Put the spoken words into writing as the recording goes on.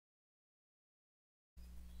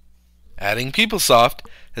Adding PeopleSoft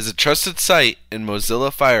as a trusted site in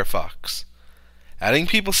Mozilla Firefox. Adding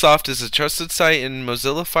PeopleSoft as a trusted site in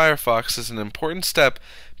Mozilla Firefox is an important step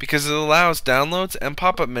because it allows downloads and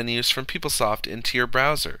pop-up menus from PeopleSoft into your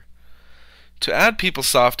browser. To add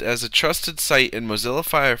PeopleSoft as a trusted site in Mozilla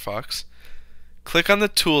Firefox, click on the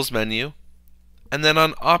Tools menu and then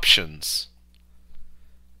on Options.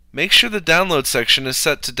 Make sure the Download section is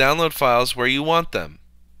set to download files where you want them.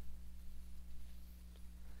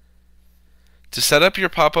 To set up your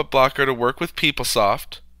pop-up blocker to work with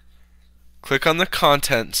PeopleSoft, click on the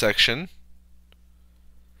Content section.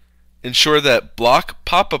 Ensure that Block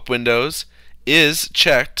Pop-up Windows is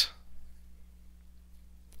checked.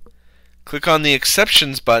 Click on the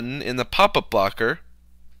Exceptions button in the pop-up blocker.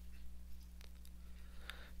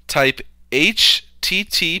 Type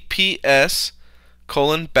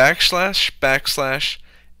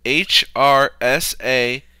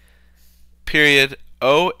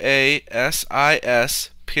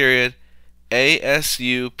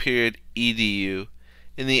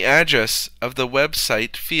in the address of the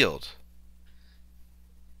website field.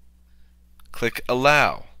 Click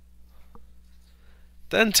Allow.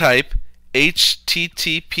 Then type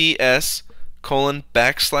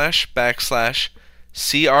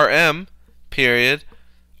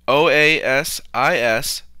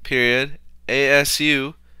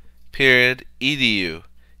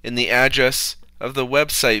in the address of the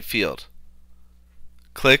website field.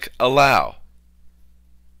 Click Allow.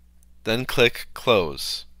 Then click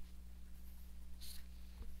Close.